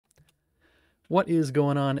What is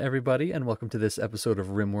going on, everybody, and welcome to this episode of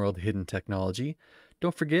RimWorld Hidden Technology.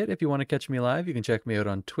 Don't forget, if you want to catch me live, you can check me out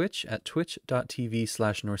on Twitch at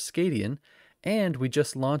twitch.tv/Norskadian, and we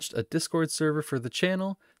just launched a Discord server for the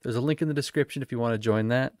channel. There's a link in the description if you want to join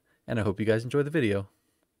that, and I hope you guys enjoy the video.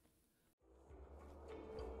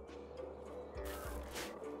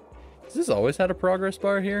 Has this always had a progress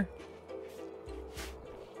bar here?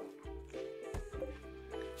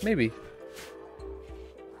 Maybe.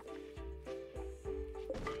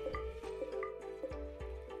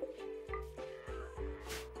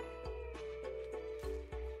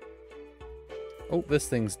 Oh, this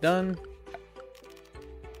thing's done.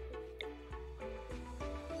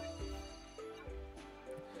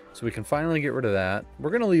 So we can finally get rid of that. We're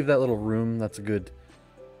gonna leave that little room. That's a good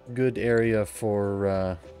area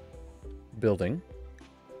for building.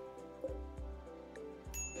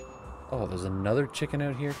 Oh, there's another chicken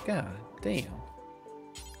out here. God damn.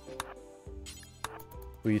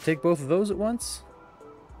 Will you take both of those at once?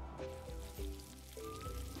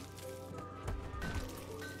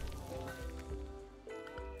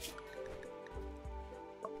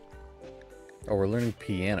 Oh, we're learning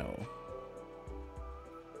piano.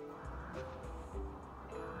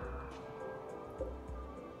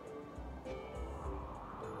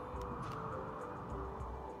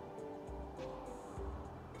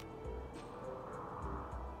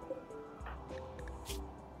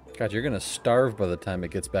 God, you're gonna starve by the time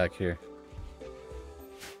it gets back here.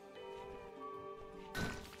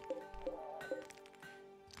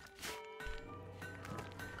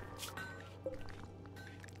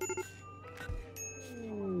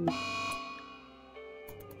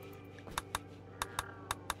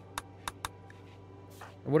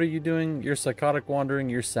 What are you doing? You're psychotic wandering,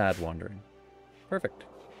 you're sad wandering. Perfect.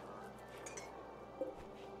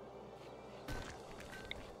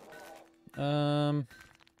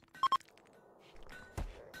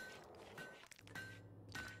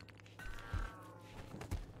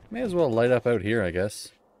 May as well light up out here, I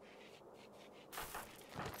guess.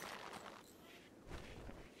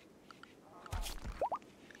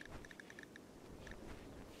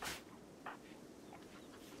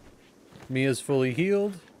 Mia's fully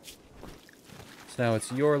healed. So now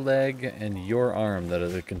it's your leg and your arm that are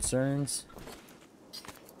the concerns.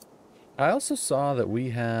 I also saw that we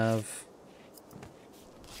have...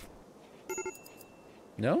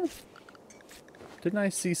 No? Didn't I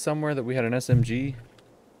see somewhere that we had an SMG?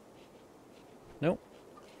 Nope.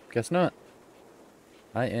 Guess not.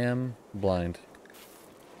 I am blind.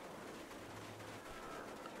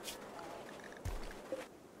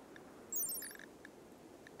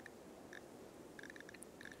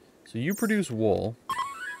 So you produce wool,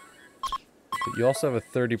 but you also have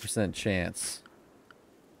a 30% chance.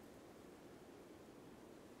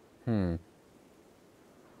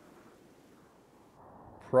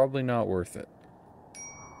 Probably not worth it.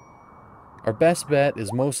 Our best bet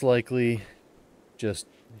is most likely just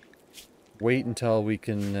wait until we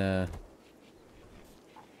can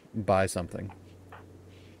buy something.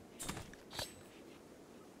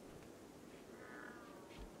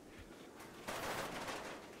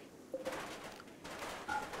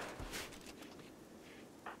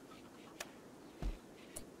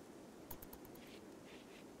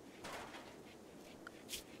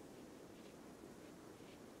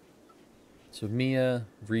 So Mia,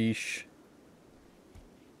 Rish.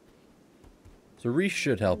 So Rish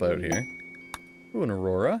should help out here. Ooh, an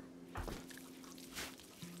Aurora.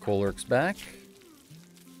 Kolurk's back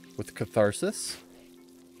with Catharsis.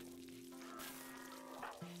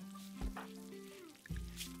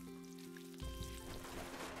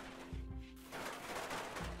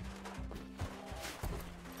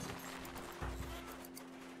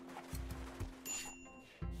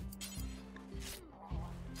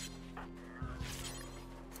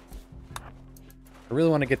 I really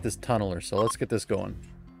want to get this tunneler, so let's get this going.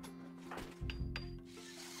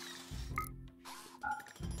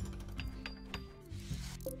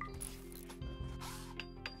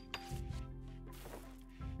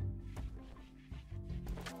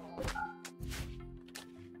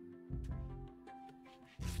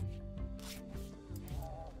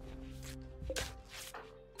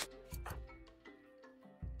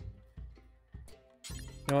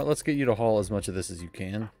 You know what, let's get you to haul as much of this as you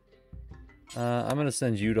can. I'm going to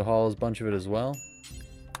send you to haul a bunch of it as well.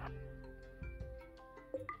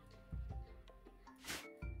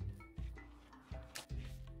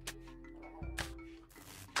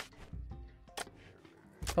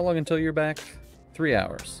 How long until you're back? 3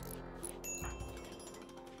 hours.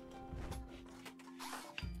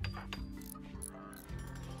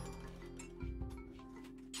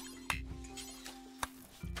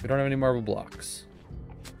 We don't have any marble blocks.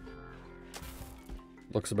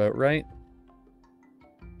 Looks about right.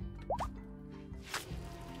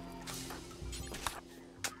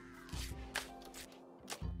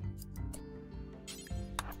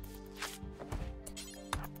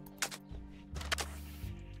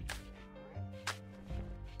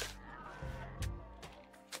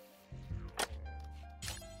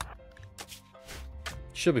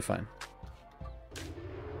 Should be fine.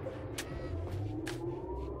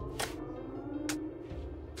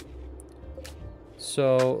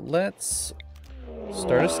 So let's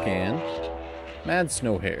start a scan. Mad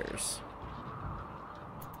snow hares.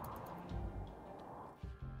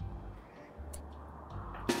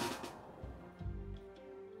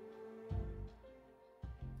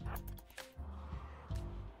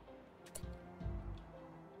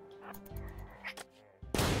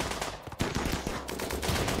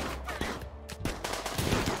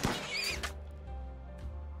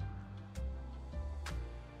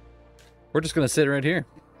 We're just gonna sit right here.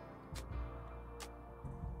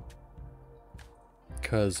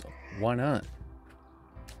 'Cause why not?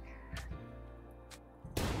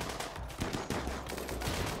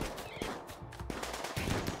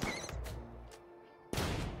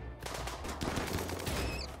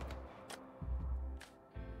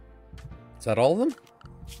 Is that all of them?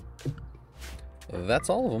 That's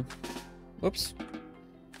all of them. Whoops.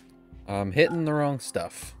 I'm hitting the wrong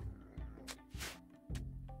stuff.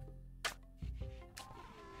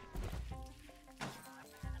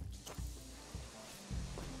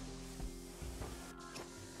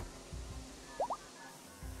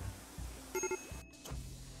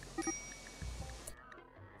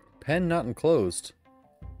 Pen not enclosed.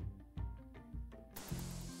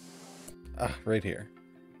 Ah, right here.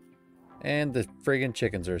 And the friggin'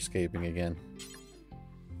 chickens are escaping again.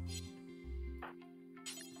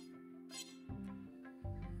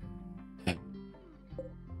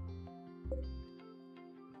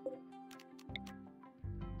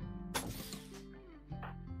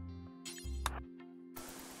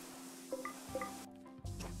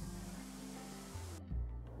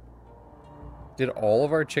 Did all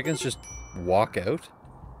of our chickens just walk out?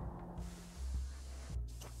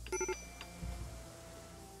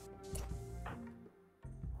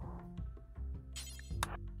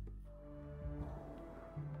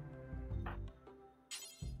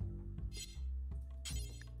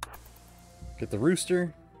 Get the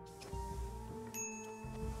rooster.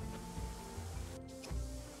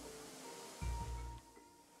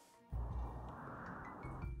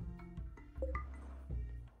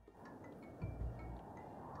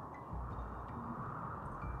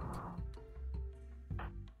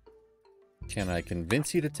 Can I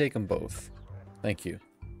convince you to take them both? Thank you.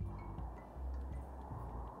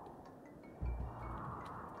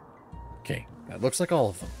 Okay, that looks like all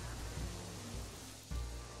of them.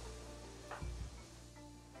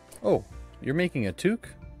 Oh, you're making a toque?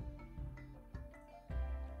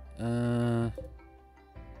 How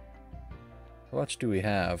much do we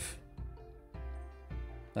have?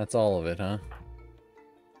 That's all of it, huh?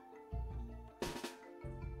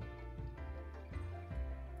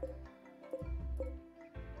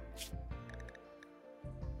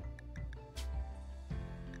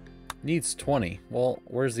 Needs 20. Well,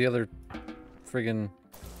 where's the other friggin'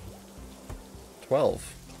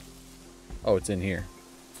 12? Oh, it's in here.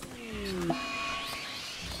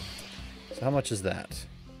 So how much is that?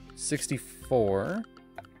 64.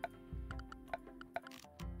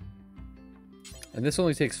 And this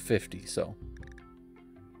only takes 50, so.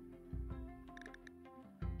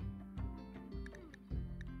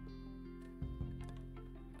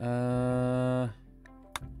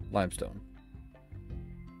 Limestone.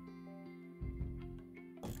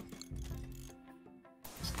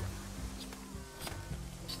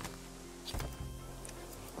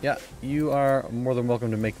 Yeah, you are more than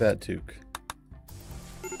welcome to make that toque.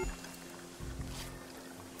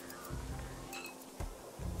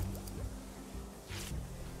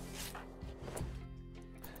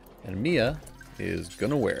 And Mia is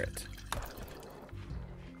gonna wear it.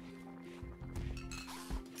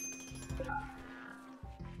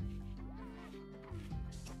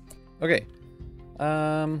 Okay.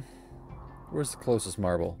 Where's the closest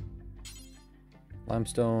marble?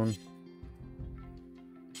 Limestone.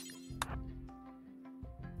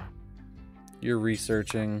 You're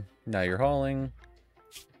researching. Now you're hauling.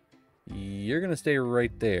 You're gonna stay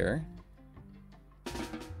right there.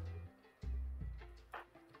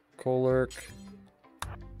 Colerk.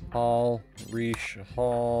 Haul. Reach.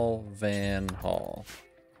 Haul. Van. Haul.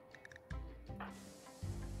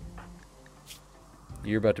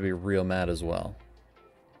 You're about to be real mad as well.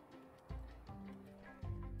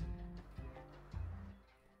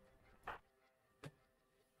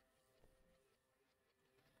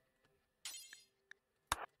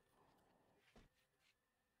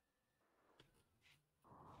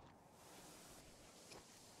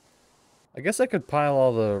 I guess I could pile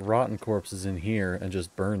all the rotten corpses in here and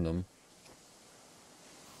just burn them.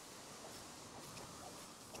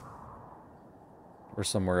 Or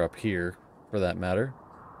somewhere up here, for that matter.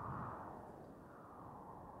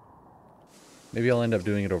 Maybe I'll end up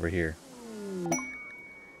doing it over here.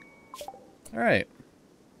 Alright.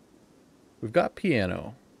 We've got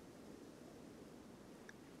piano.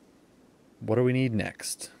 What do we need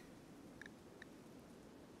next?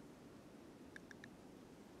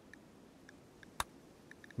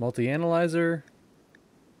 Multi-analyzer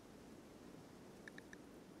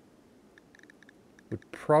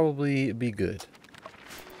would probably be good.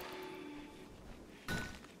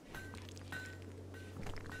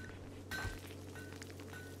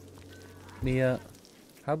 Mia,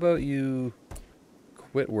 how about you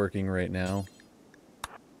quit working right now?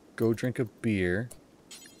 Go drink a beer.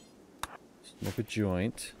 Smoke a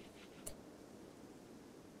joint.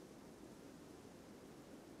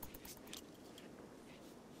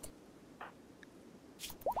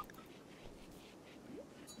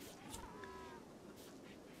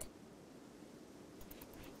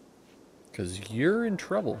 Because you're in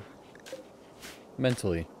trouble.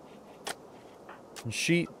 Mentally. And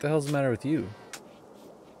Sheet, the hell's the matter with you?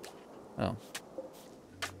 Oh.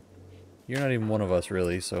 You're not even one of us,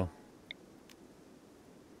 really, so...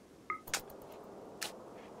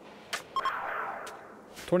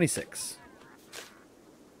 $26.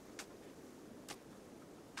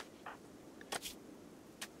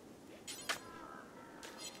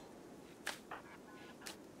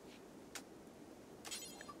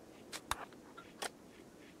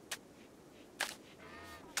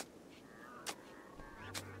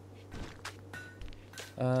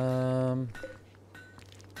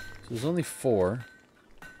 So there's only 4.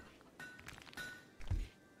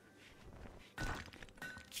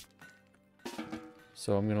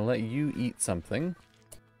 So I'm gonna let you eat something.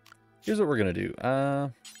 Here's what we're gonna do.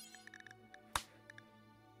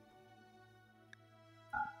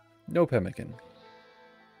 No pemmican.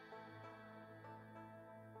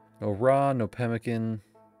 No raw, no pemmican.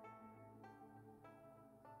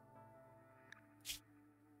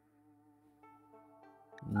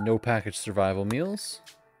 No packaged survival meals.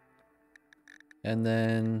 And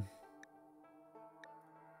then...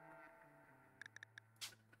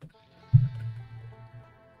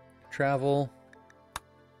 travel.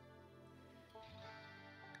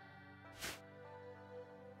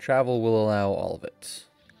 Travel will allow all of it.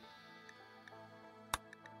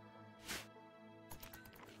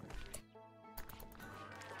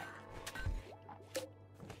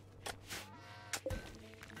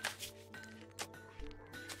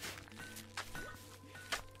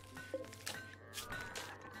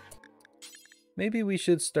 Maybe we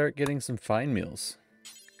should start getting some fine meals.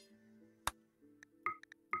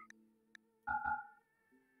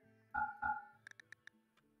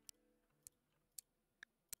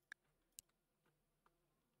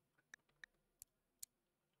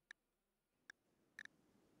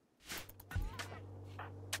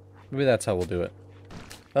 Maybe that's how we'll do it.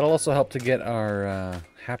 That'll also help to get our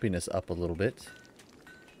happiness up a little bit.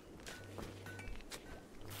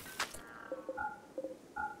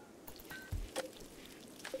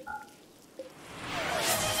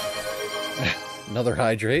 Another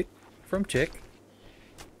hydrate from Chick.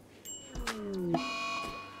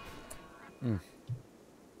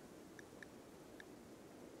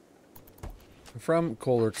 From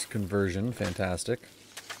Kohlert's conversion, fantastic.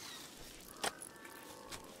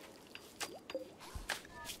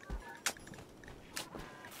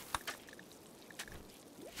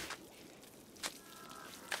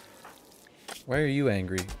 Why are you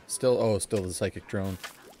angry? Still the psychic drone.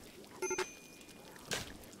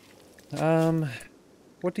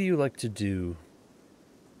 What do you like to do?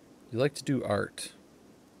 You like to do art.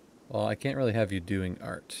 Well, I can't really have you doing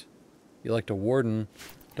art. You like to warden.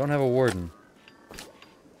 Don't have a warden.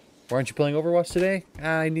 Why aren't you playing Overwatch today?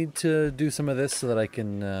 I need to do some of this so that I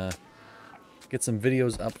can get some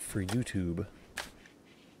videos up for YouTube.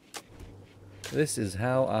 This is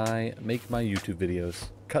how I make my YouTube videos.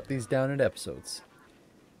 Cut these down into episodes.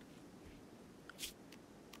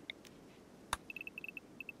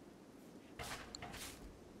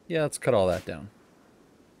 Yeah, let's cut all that down.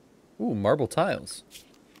 Ooh, marble tiles.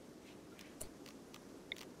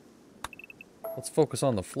 Let's focus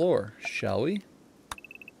on the floor, shall we?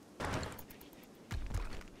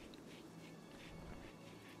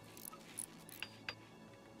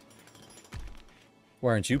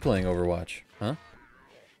 Why aren't you playing Overwatch, huh?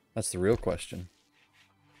 That's the real question.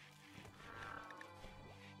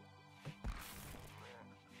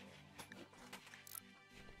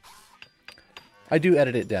 I do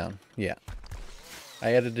edit it down, yeah.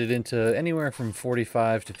 I edit it into anywhere from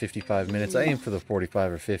 45 to 55 minutes. I aim for the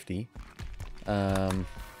 45 or 50. Add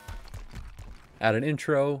an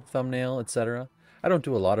intro, thumbnail, etc. I don't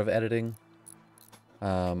do a lot of editing.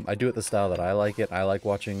 I do it the style that I like it. I like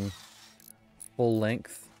watching full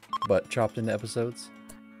length, but chopped into episodes.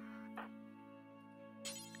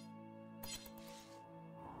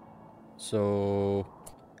 So...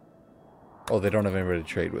 Oh, they don't have anybody to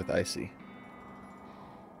trade with, I see.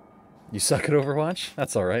 You suck at Overwatch?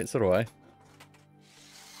 That's alright, so do I. You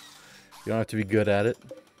don't have to be good at it.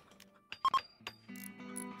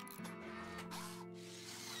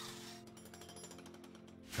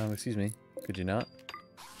 Excuse me. Could you not?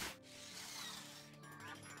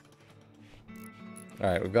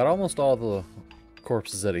 Alright, we've got almost all the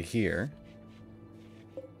corpses out of here.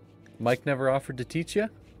 Mike never offered to teach you?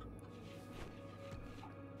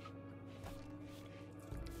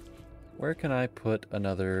 Where can I put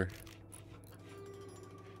another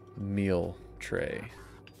meal tray?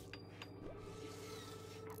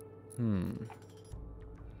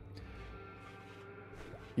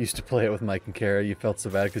 Used to play it with Mike and Kara. You felt so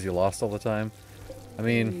bad because you lost all the time. I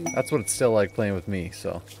mean, that's what it's still like playing with me,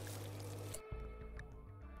 so.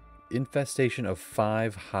 Infestation of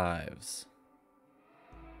 5 hives.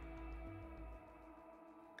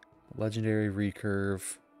 Legendary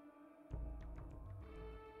recurve.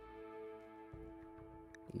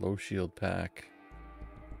 Low shield pack.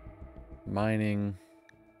 Mining.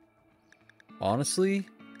 Honestly,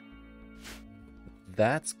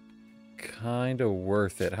 that's kind of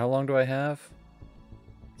worth it. How long do I have?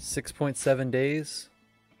 6.7 days?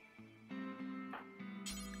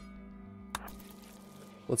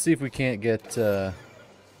 Let's see if we can't get... How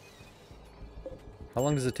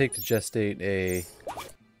long does it take to gestate a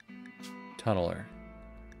tunneler?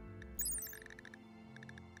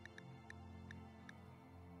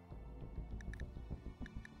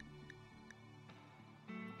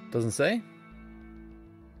 Doesn't say?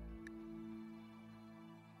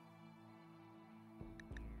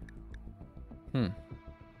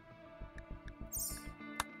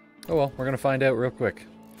 Oh well, we're gonna find out real quick.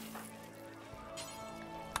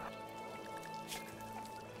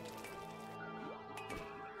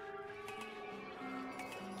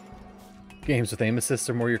 Games with aim assist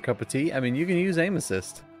are more your cup of tea? I mean, you can use aim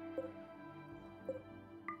assist.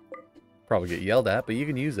 Probably get yelled at, but you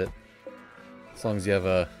can use it. As long as you have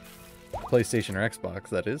a PlayStation or Xbox,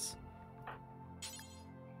 that is.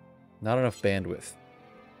 Not enough bandwidth.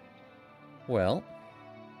 Well,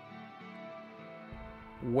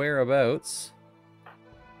 whereabouts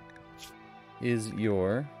is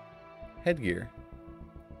your headgear?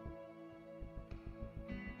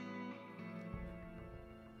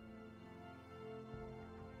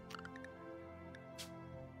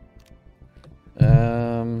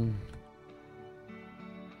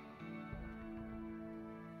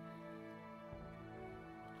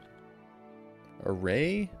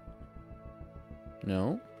 Array?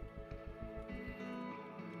 No.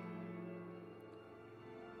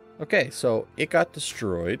 Okay, so it got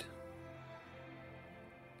destroyed.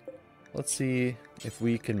 Let's see if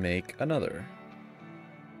we can make another.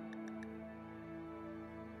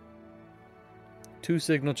 2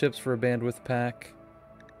 signal chips for a bandwidth pack.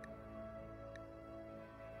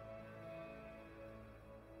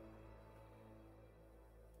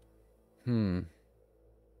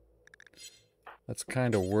 That's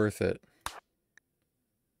kind of worth it.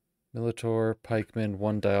 Militor, Pikeman,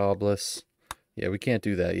 1 Diabolus. Yeah, we can't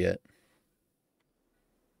do that yet.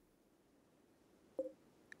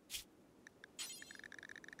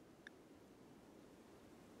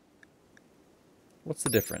 What's the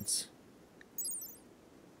difference?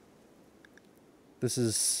 This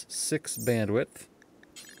is 6 bandwidth.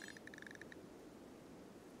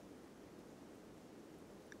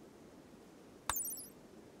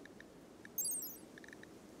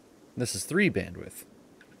 This is 3 bandwidth.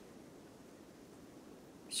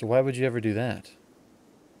 So why would you ever do that?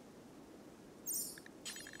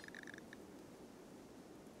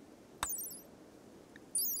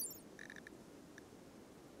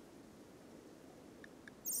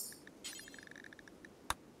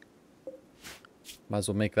 Might as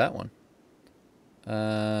well make that one.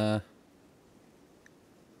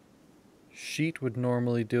 Sheet would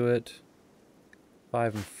normally do it.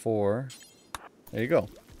 5 and 4. There you go.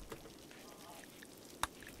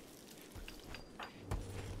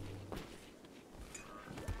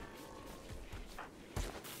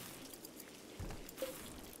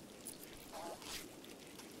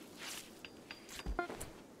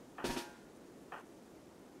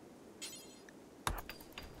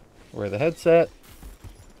 Wear the headset.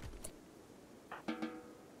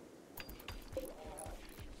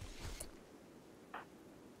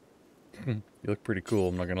 You look pretty cool,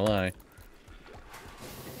 I'm not gonna lie.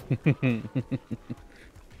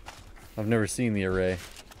 I've never seen the array.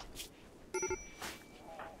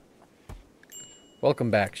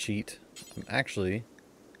 Welcome back, sheet. I'm actually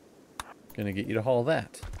gonna get you to haul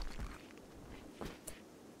that.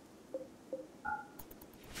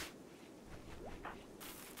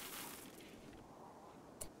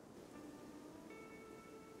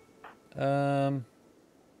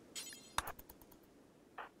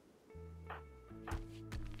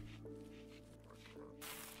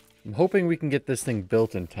 I'm hoping we can get this thing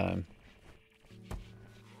built in time.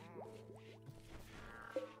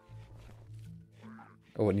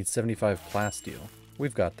 Oh, it needs 75 plasteel.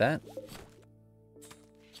 We've got that.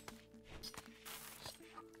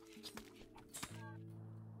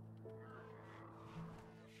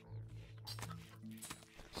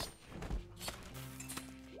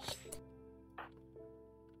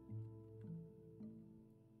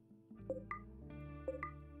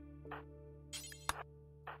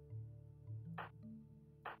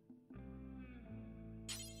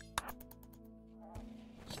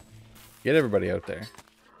 Get everybody out there.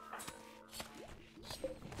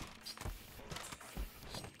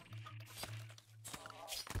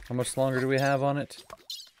 How much longer do we have on it?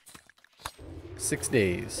 6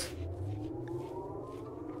 days.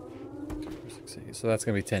 6 days. So that's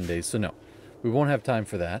going to be 10 days. So no, we won't have time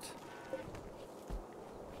for that.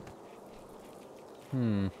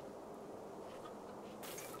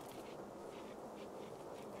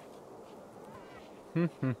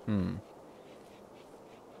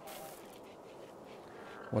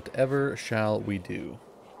 Whatever shall we do?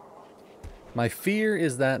 My fear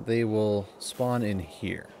is that they will spawn in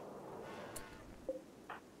here.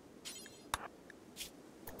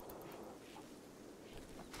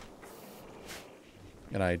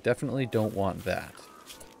 And I definitely don't want that.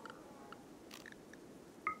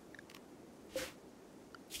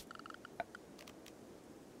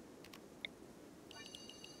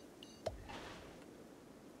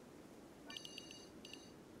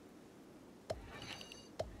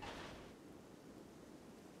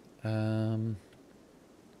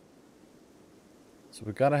 So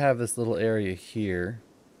we've got to have this little area here.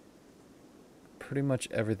 Pretty much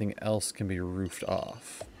everything else can be roofed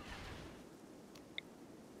off.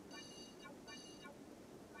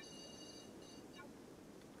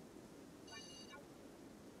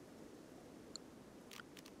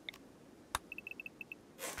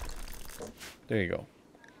 There you go.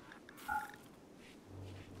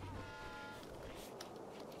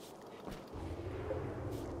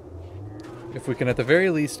 If we can at the very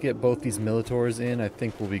least get both these Militors in, I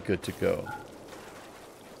think we'll be good to go.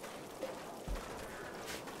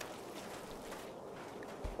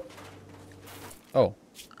 Oh.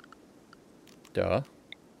 Duh.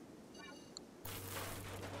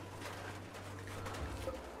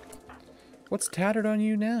 What's tattered on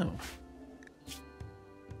you now?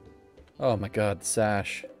 Oh my god, the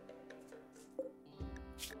sash.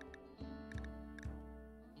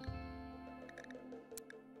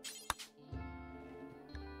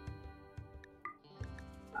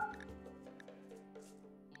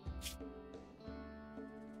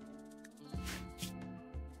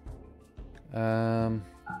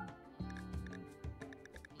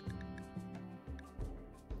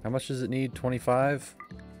 How much does it need? 25?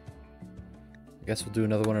 I guess we'll do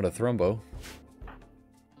another one at a thrombo.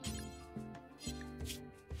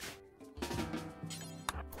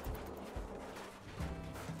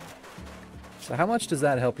 So how much does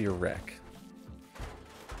that help your wreck?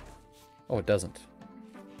 Oh, it doesn't.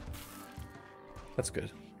 That's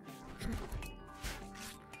good.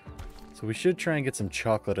 So we should try and get some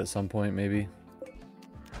chocolate at some point, maybe.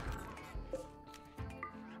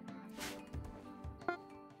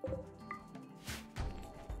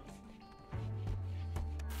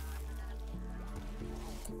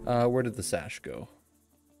 Where did the sash go?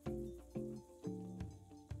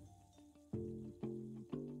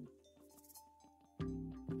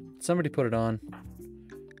 Somebody put it on.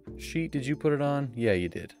 Sheet, did you put it on? Yeah, you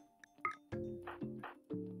did.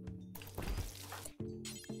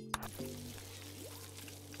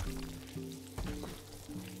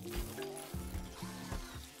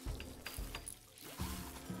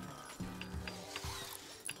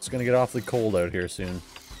 It's gonna get awfully cold out here soon.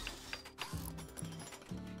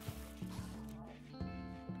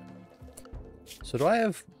 So do I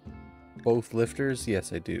have both lifters?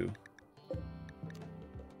 Yes, I do.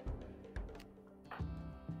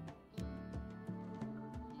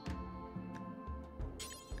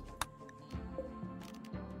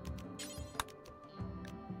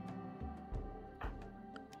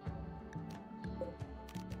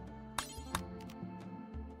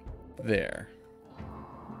 There.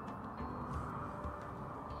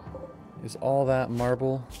 Is all that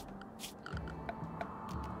marble?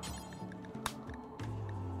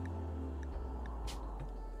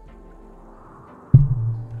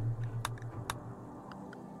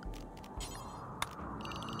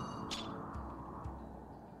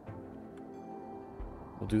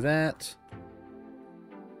 We'll do that.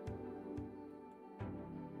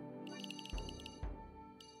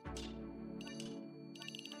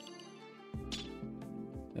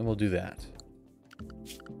 And we'll do that.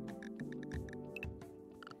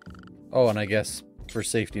 Oh, and I guess for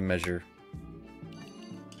safety measure,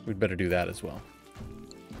 we'd better do that as well.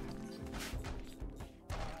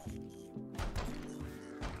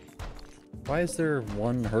 Why is there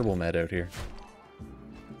one herbal med out here?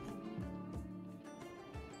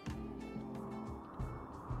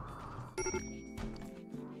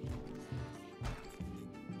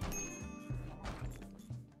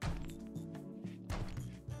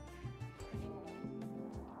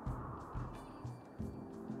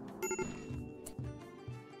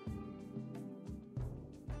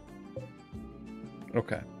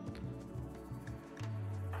 Okay.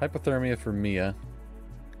 Hypothermia for Mia.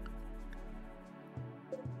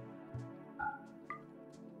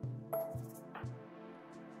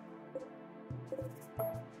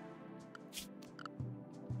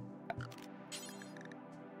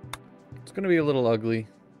 It's gonna be a little ugly,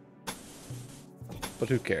 but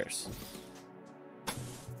who cares?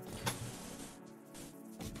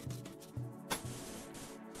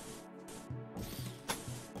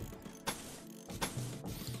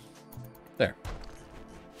 There.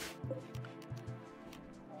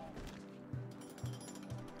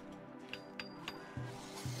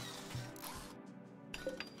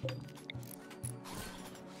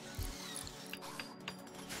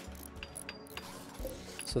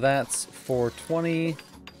 So that's 420.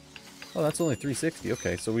 Oh, that's only 360.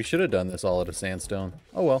 Okay, so we should have done this all out of sandstone.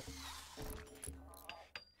 Oh well.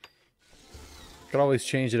 Could always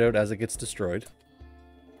change it out as it gets destroyed.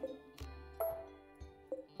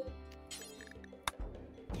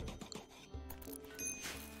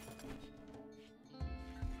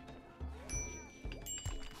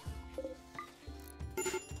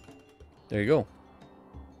 There you go.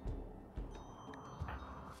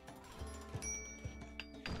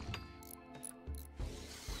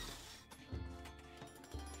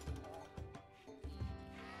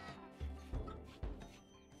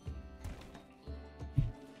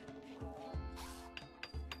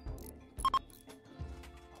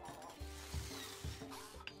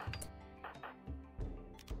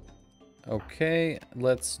 Okay,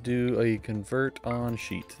 let's do a convert on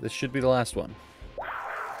sheet. This should be the last one.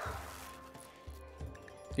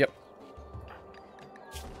 Yep.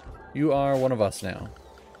 You are one of us now.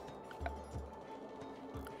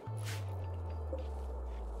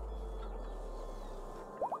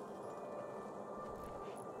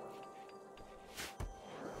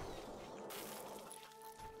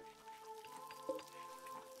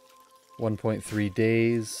 $1.3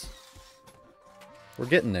 days. We're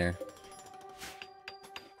getting there.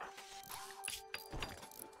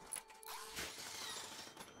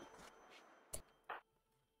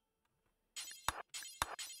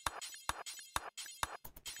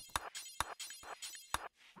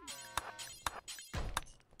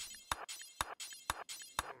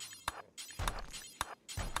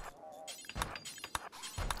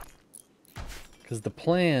 Because the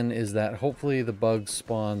plan is that hopefully the bugs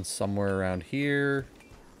spawn somewhere around here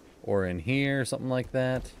or in here, something like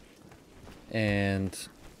that. And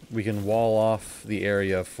we can wall off the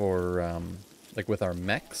area for, like with our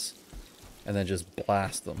mechs, and then just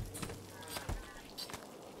blast them.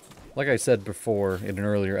 Like I said before in an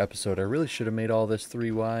earlier episode, I really should have made all this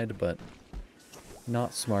 3 wide, but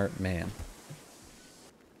not smart, man.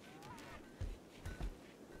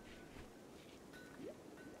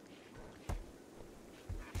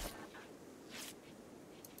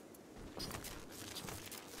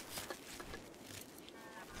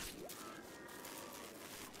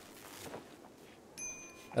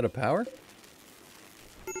 Out of power?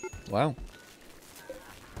 Wow.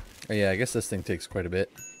 Oh yeah, I guess this thing takes quite a bit.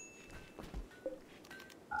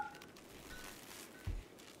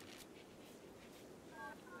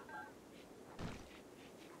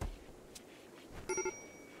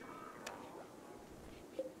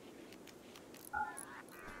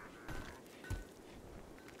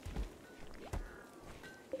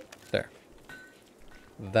 There.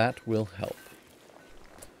 That will help.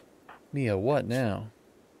 Mia, what now?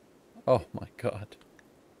 Oh my god.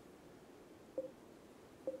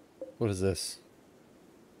 What is this?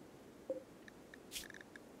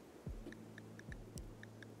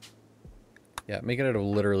 Yeah, make it out of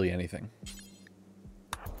literally anything.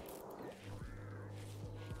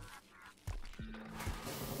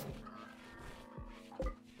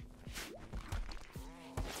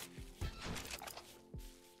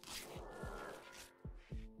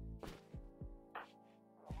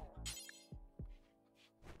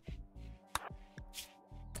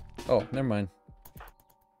 Oh, never mind.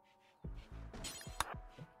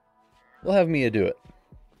 We'll have Mia do it.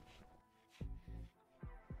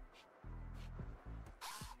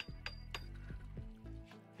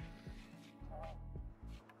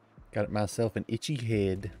 Got myself an itchy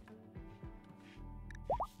head.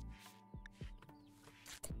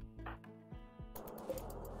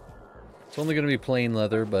 It's only going to be plain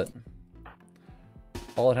leather, but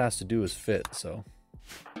all it has to do is fit, so.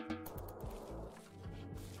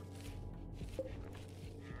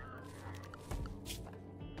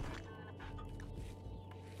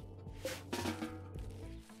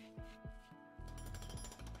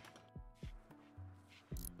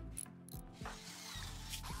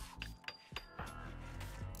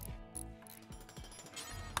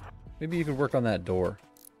 Maybe you could work on that door.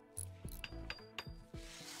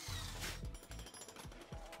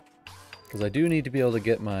 Because I do need to be able to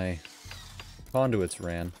get my conduits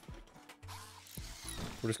ran.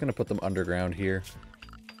 We're just going to put them underground here.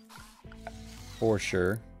 For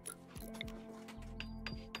sure.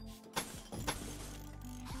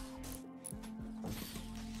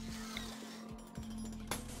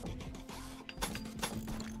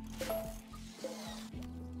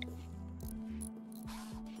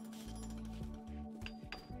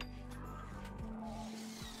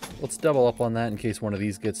 Let's double up on that in case one of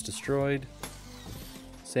these gets destroyed.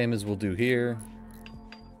 Same as we'll do here.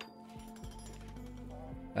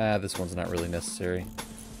 Ah, this one's not really necessary.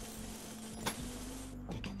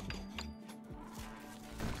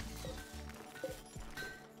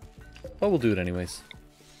 But we'll do it anyways.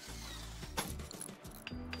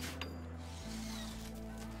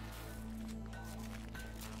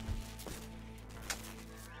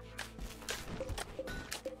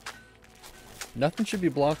 Nothing should be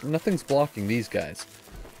blocked. Nothing's blocking these guys.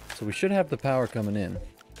 So we should have the power coming in.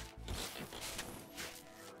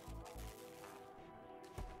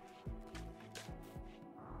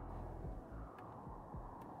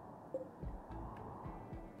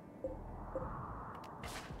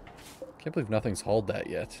 Can't believe nothing's hauled that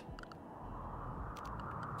yet.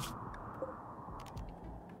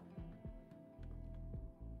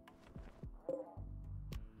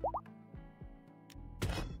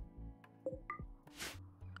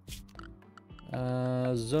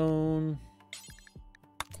 Zone,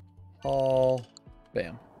 haul,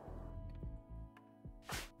 bam.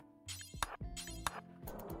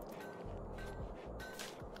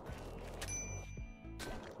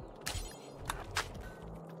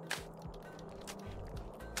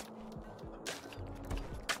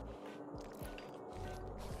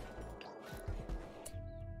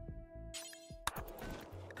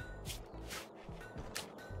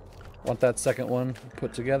 Want that second one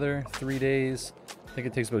put together, 3 days. I think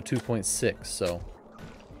it takes about 2.6, so.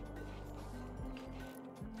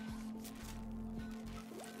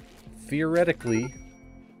 Theoretically,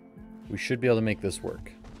 we should be able to make this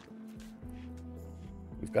work.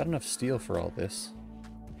 We've got enough steel for all this.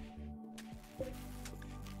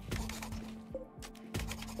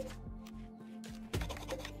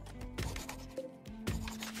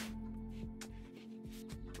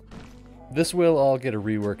 This will all get a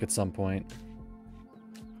rework at some point.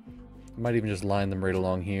 Might even just line them right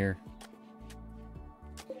along here.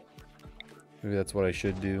 Maybe that's what I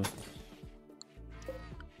should do.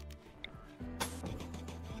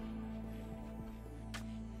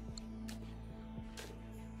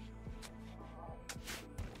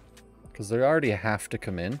 Because they already have to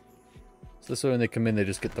come in. So this way when they come in, they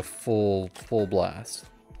just get the full blast.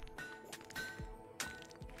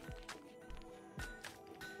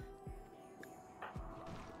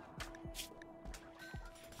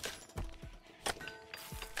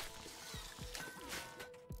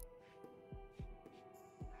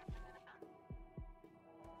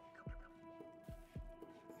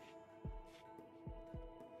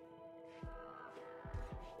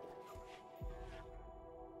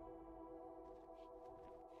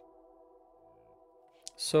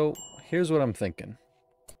 So, here's what I'm thinking.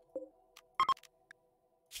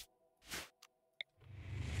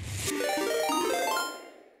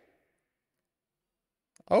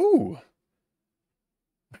 Oh!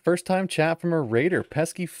 First time chat from a raider,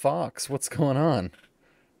 Pesky Fox. What's going on?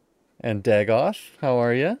 And Dagoth, how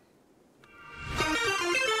are ya?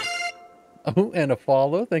 Oh, and a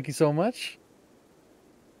follow. Thank you so much.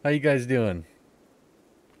 How you guys doing?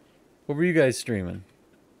 What were you guys streaming?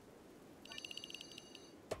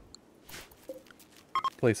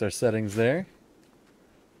 Place our settings there.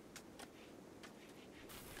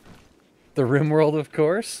 The RimWorld, of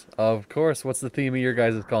course. Of course. What's the theme of your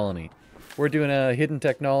guys' colony? We're doing a hidden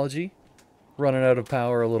technology. Running out of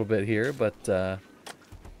power a little bit here, but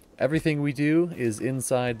everything we do is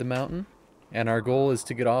inside the mountain. And our goal is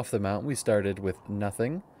to get off the mountain. We started with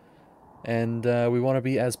nothing. And we want to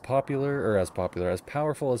be as powerful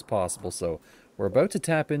as possible. So we're about to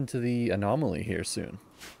tap into the anomaly here soon.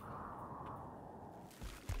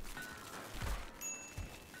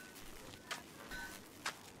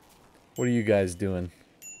 What are you guys doing?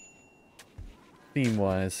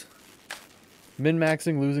 Theme-wise.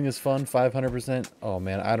 Min-maxing, losing is fun, 500%. Oh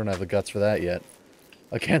man, I don't have the guts for that yet.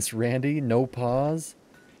 Against Randy, no pause.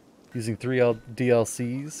 Using 3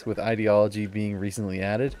 DLCs with ideology being recently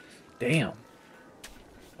added. Damn.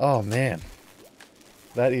 Oh man.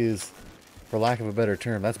 That is, for lack of a better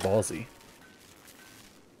term, that's ballsy.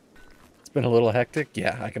 It's been a little hectic.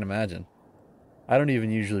 Yeah, I can imagine. I don't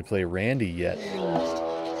even usually play Randy yet.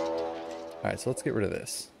 Alright, so let's get rid of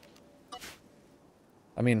this.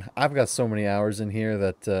 I mean, I've got so many hours in here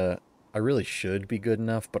that I really should be good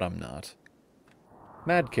enough, but I'm not.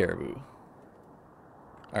 Mad Caribou.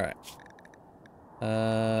 Alright.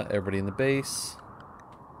 Everybody in the base.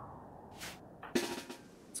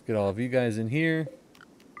 Let's get all of you guys in here.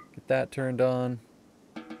 Get that turned on.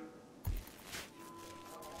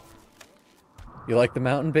 You like the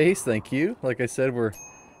mountain base? Thank you. Like I said, we're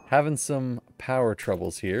having some power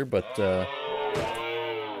troubles here, but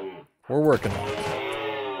we're working on it.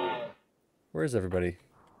 Where's everybody?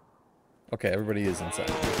 Okay, everybody is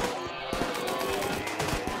inside.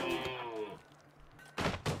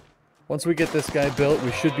 Once we get this guy built,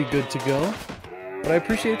 we should be good to go. But I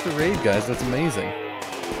appreciate the raid, guys. That's amazing.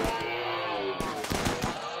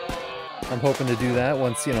 I'm hoping to do that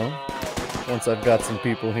once, you know, once I've got some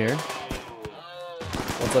people here.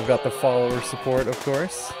 Once I've got the follower support, of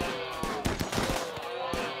course.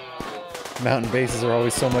 Mountain bases are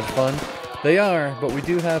always so much fun. They are, but we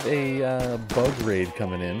do have a bug raid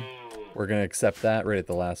coming in. We're going to accept that right at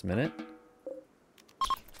the last minute.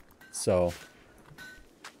 So,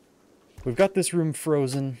 we've got this room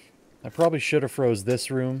frozen. I probably should have froze this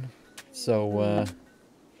room. So,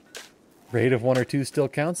 raid of 1 or 2 still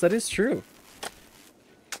counts. That is true.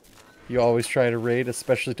 You always try to raid,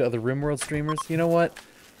 especially to other RimWorld streamers. You know what?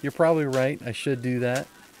 You're probably right. I should do that.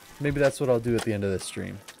 Maybe that's what I'll do at the end of this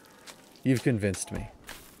stream. You've convinced me.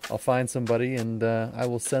 I'll find somebody and I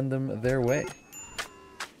will send them their way.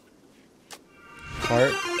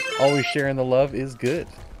 Heart, always sharing the love is good.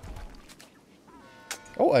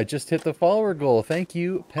 Oh, I just hit the follower goal. Thank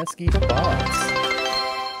you, Pesky Fox.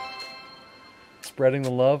 Spreading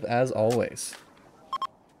the love as always.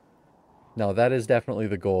 No, that is definitely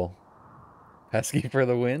the goal. Pesky for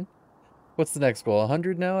the win. What's the next goal?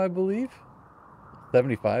 100 now, I believe?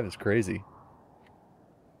 75 is crazy.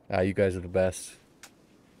 Ah, you guys are the best.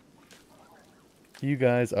 You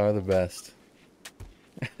guys are the best.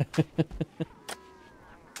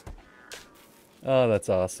 Oh, that's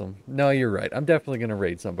awesome. No, you're right. I'm definitely going to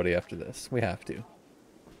raid somebody after this. We have to.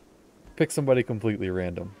 Pick somebody completely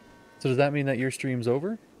random. So does that mean that your stream's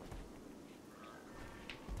over?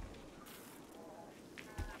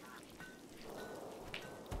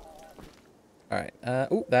 Alright.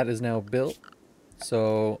 Oh, that is now built.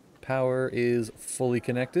 So power is fully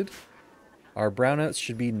connected. Our brownouts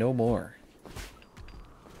should be no more.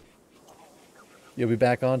 You'll be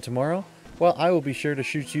back on tomorrow? Well, I will be sure to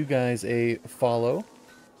shoot you guys a follow,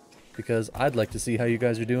 because I'd like to see how you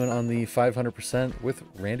guys are doing on the 500% with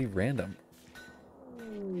Randy Random.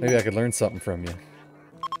 Maybe I could learn something from you.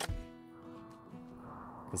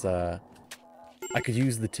 Because I could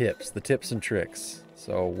use the tips and tricks.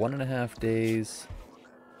 So 1.5 days,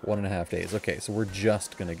 1.5 days. Okay, so we're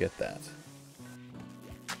just going to get that.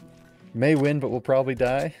 May win, but we'll probably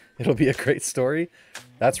die. It'll be a great story.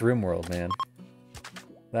 That's RimWorld, man.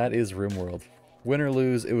 That is RimWorld. Win or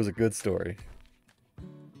lose, it was a good story.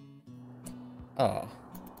 Oh,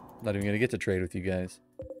 not even going to get to trade with you guys.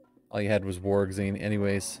 All you had was Wargzine.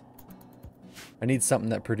 Anyways, I need something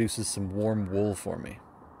that produces some warm wool for me.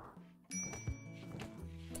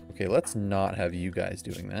 Okay, let's not have you guys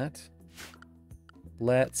doing that.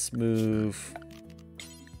 Let's move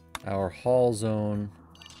our haul zone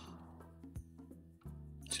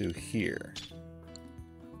to here.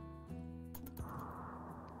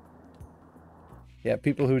 Yeah,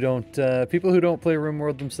 people who don't play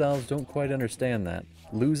RimWorld themselves don't quite understand that.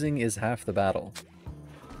 Losing is half the battle.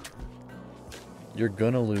 You're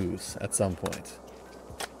gonna lose at some point.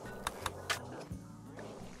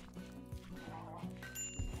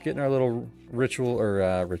 Getting our little ritual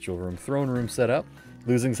room, throne room set up.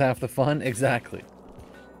 Losing's half the fun. Exactly.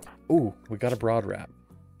 Ooh, we got a broad wrap.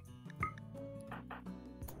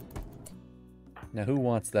 Now who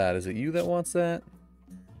wants that? Is it you that wants that?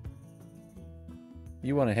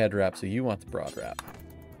 You want a head wrap, so you want the broad wrap.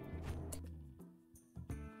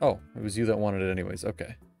 Oh, it was you that wanted it anyways.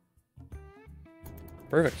 Okay.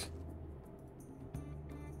 Perfect.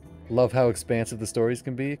 Love how expansive the stories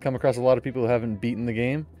can be. Come across a lot of people who haven't beaten the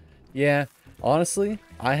game. Yeah, honestly,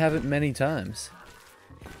 I haven't many times.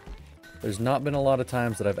 There's not been a lot of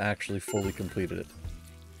times that I've actually fully completed it.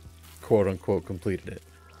 Quote unquote completed it.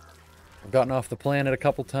 I've gotten off the planet a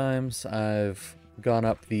couple times. I've gone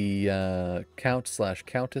up the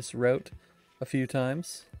Count/Countess route a few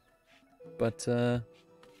times. But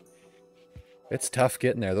it's tough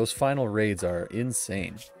getting there. Those final raids are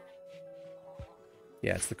insane.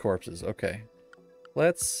 Yeah, it's the corpses. Okay.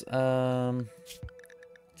 Let's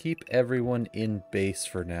keep everyone in base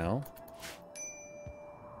for now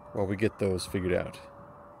while we get those figured out.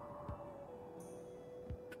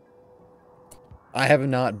 I have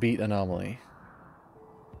not beat Anomaly.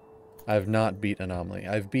 I have not beat Anomaly.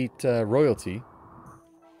 I've beat Royalty.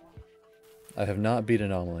 I have not beat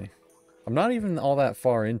Anomaly. I'm not even all that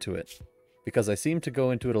far into it because I seem to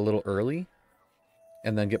go into it a little early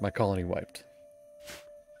and then get my colony wiped.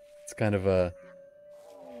 It's kind of a...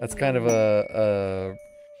 That's kind of a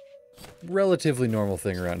relatively normal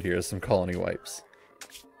thing around here, is some colony wipes.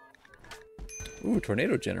 Ooh,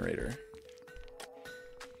 tornado generator.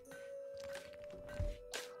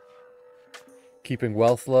 Keeping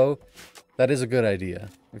wealth low, that is a good idea.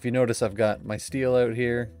 If you notice, I've got my steel out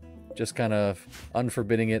here, just kind of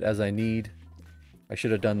unforbidding it as I need. I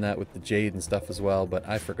should have done that with the jade and stuff as well, but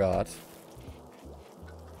I forgot.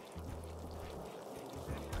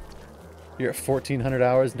 You're at 1,400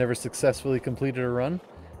 hours, never successfully completed a run?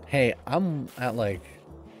 Hey, I'm at like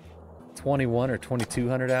 21 or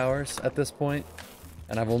 2,200 hours at this point,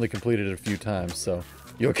 and I've only completed it a few times, so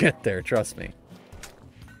you'll get there, trust me.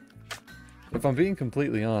 If I'm being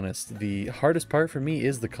completely honest, the hardest part for me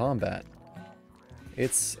is the combat.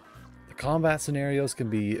 The combat scenarios can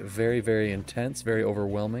be very, very intense, very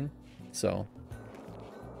overwhelming, so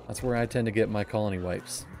that's where I tend to get my colony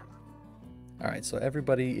wipes. Alright, so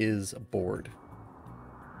everybody is bored.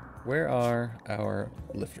 Where are our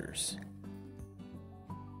lifters?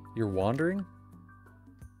 You're wandering?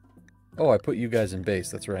 Oh, I put you guys in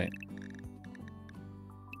base, that's right.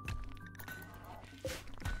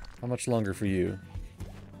 How much longer for you?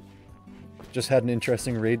 Just had an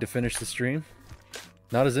interesting raid to finish the stream.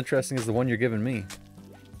 Not as interesting as the one you're giving me.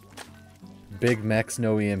 Big mechs,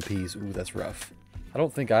 no EMPs. Ooh, that's rough. I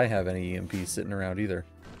don't think I have any EMPs sitting around either,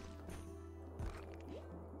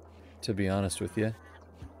 to be honest with you.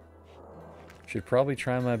 Should probably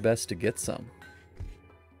try my best to get some.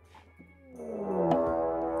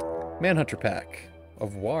 Manhunter pack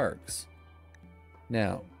of wargs.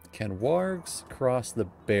 Now, can wargs cross the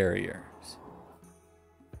barriers?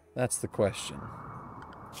 That's the question.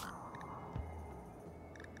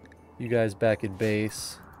 You guys back at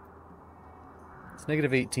base. It's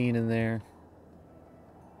negative 18 in there.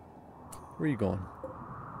 Where are you going?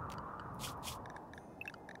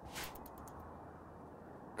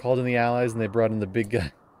 Called in the allies and they brought in the big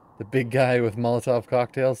guy with Molotov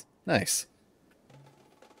cocktails. Nice.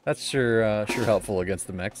 That's sure helpful against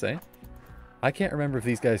the mechs, eh? I can't remember if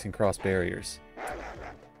these guys can cross barriers.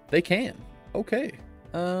 They can. Okay.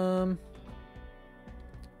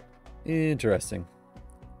 Interesting.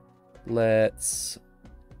 Here's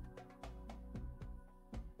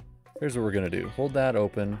what we're gonna do. Hold that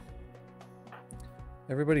open.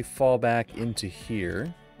 Everybody fall back into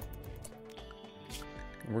here.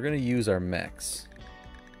 We're gonna use our mechs.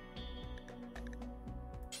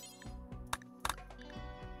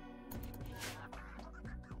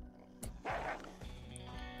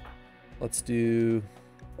 Let's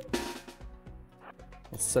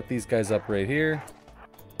set these guys up right here.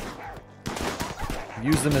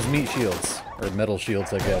 Use them as meat shields. Or metal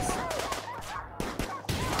shields, I guess.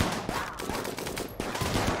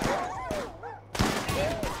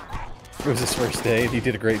 It was his first day and he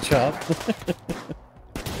did a great job.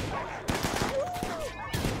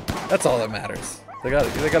 That's all that matters. They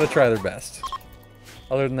gotta try their best.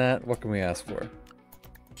 Other than that, what can we ask for?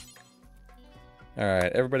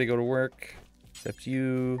 Alright, everybody go to work. Except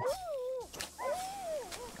you.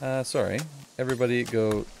 Sorry. Everybody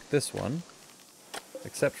go this one.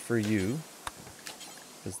 Except for you.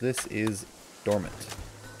 Because this is dormant.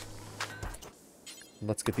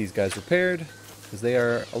 Let's get these guys repaired. Because they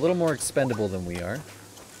are a little more expendable than we are.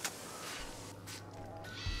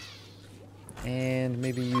 And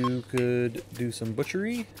maybe you could do some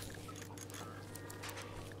butchery.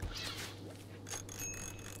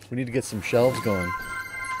 We need to get some shelves going.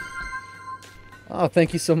 Oh,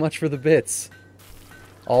 thank you so much for the bits.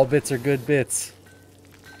 All bits are good bits.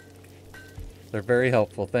 They're very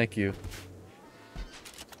helpful. Thank you.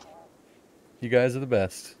 You guys are the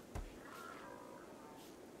best.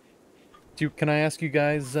 Can I ask you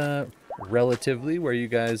guys relatively where you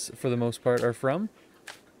guys, for the most part, are from?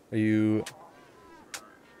 Are you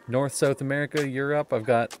North, South America, Europe? I've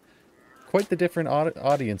got quite the different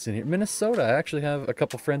audience in here. Minnesota. I actually have a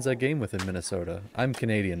couple friends I game with in Minnesota. I'm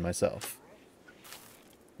Canadian myself.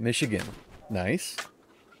 Michigan. Nice.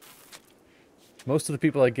 Most of the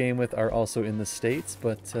people I game with are also in the States,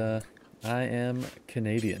 but I am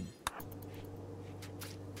Canadian.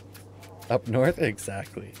 Up north?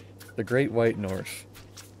 Exactly. The Great White North.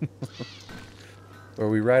 Where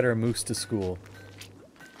we ride our moose to school.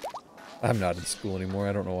 I'm not in school anymore.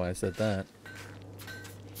 I don't know why I said that.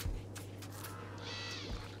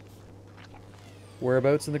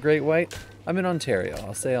 Whereabouts in the Great White? I'm in Ontario.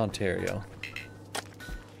 I'll say Ontario.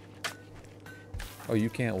 Oh, you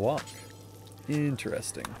can't walk.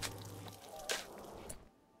 Interesting.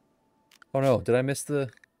 Oh no, did I miss the...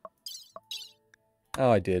 Oh,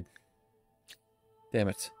 I did. Damn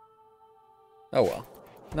it. Oh well.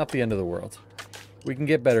 Not the end of the world. We can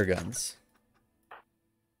get better guns.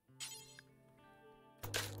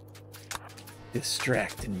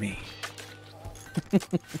 Distracting me.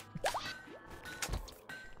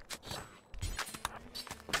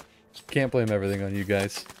 Can't blame everything on you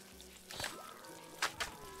guys.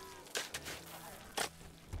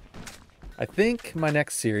 I think my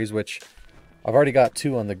next series, which I've already got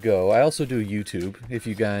 2 on the go. I also do YouTube, if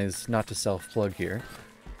you guys, not to self-plug here,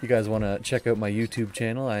 if you guys want to check out my YouTube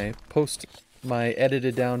channel, I post my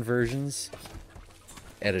edited down versions.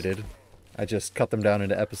 Edited. I just cut them down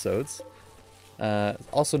into episodes.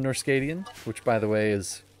 Also Norskadian, which by the way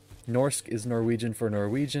is... Norsk is Norwegian for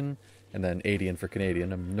Norwegian, and then Adian for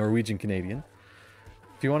Canadian. I'm Norwegian Canadian.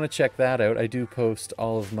 If you want to check that out, I do post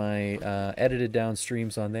all of my edited down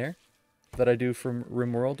streams on there that I do from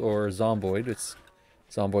RimWorld or Zomboid.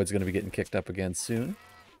 Zomboid's going to be getting kicked up again soon.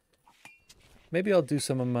 Maybe I'll do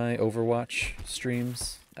some of my Overwatch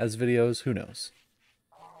streams as videos, who knows.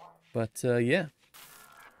 But yeah.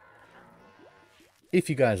 If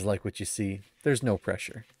you guys like what you see, there's no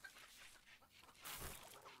pressure.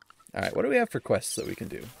 Alright, what do we have for quests that we can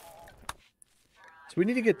do? So we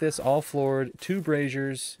need to get this all floored, 2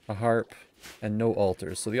 braziers, a harp, and no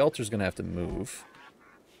altars. So the altar's going to have to move.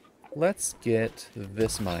 Let's get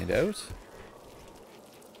this mined out.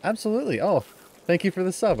 Absolutely. Oh, thank you for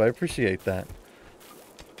the sub. I appreciate that.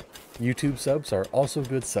 YouTube subs are also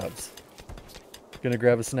good subs. Gonna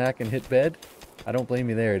grab a snack and hit bed? I don't blame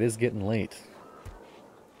you there. It is getting late.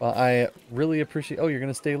 Well, I really appreciate... Oh, you're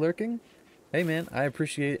gonna stay lurking? Hey, man. I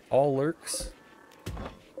appreciate all lurks.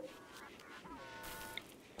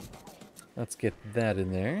 Let's get that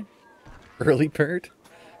in there. Early bird?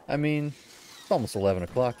 I mean... It's almost 11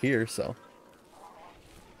 o'clock here, so...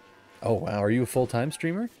 Oh, wow. Are you a full-time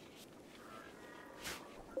streamer?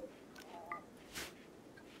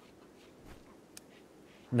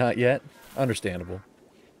 Not yet? Understandable.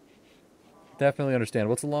 Definitely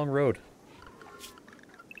understandable. It's a long road.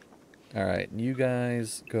 Alright, you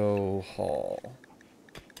guys go haul.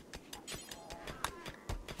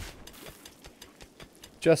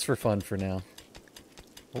 Just for fun for now.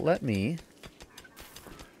 Let me...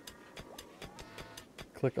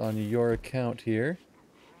 click on your account here.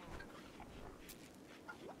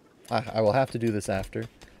 I will have to do this after,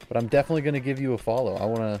 but I'm definitely going to give you a follow.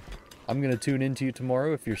 I'm going to tune into you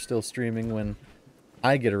tomorrow if you're still streaming when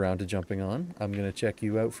I get around to jumping on. I'm going to check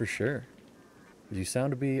you out for sure. You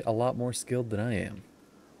sound to be a lot more skilled than I am.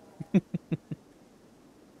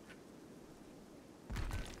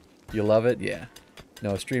 You love it? Yeah.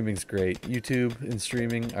 No, streaming's great. YouTube and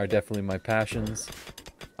streaming are definitely my passions.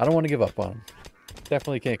 I don't want to give up on them.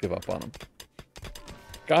 Definitely can't give up on them.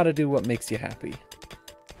 Gotta do what makes you happy.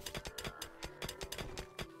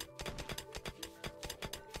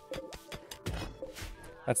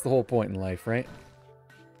 That's the whole point in life, right?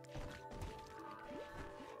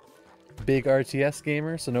 Big RTS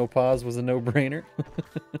gamer, so no pause was a no-brainer.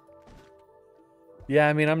 Yeah,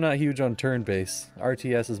 I mean, I'm not huge on turn-based.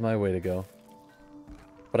 RTS is my way to go.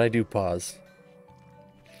 But I do pause.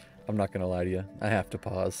 I'm not gonna lie to you. I have to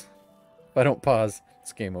pause. If I don't pause,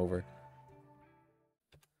 it's game over.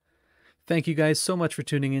 Thank you guys so much for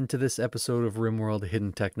tuning in to this episode of RimWorld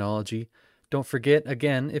Hidden Technology. Don't forget,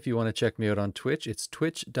 again, if you want to check me out on Twitch, it's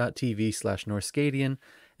twitch.tv/Norskadian.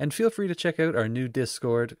 And feel free to check out our new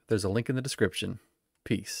Discord. There's a link in the description.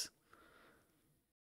 Peace.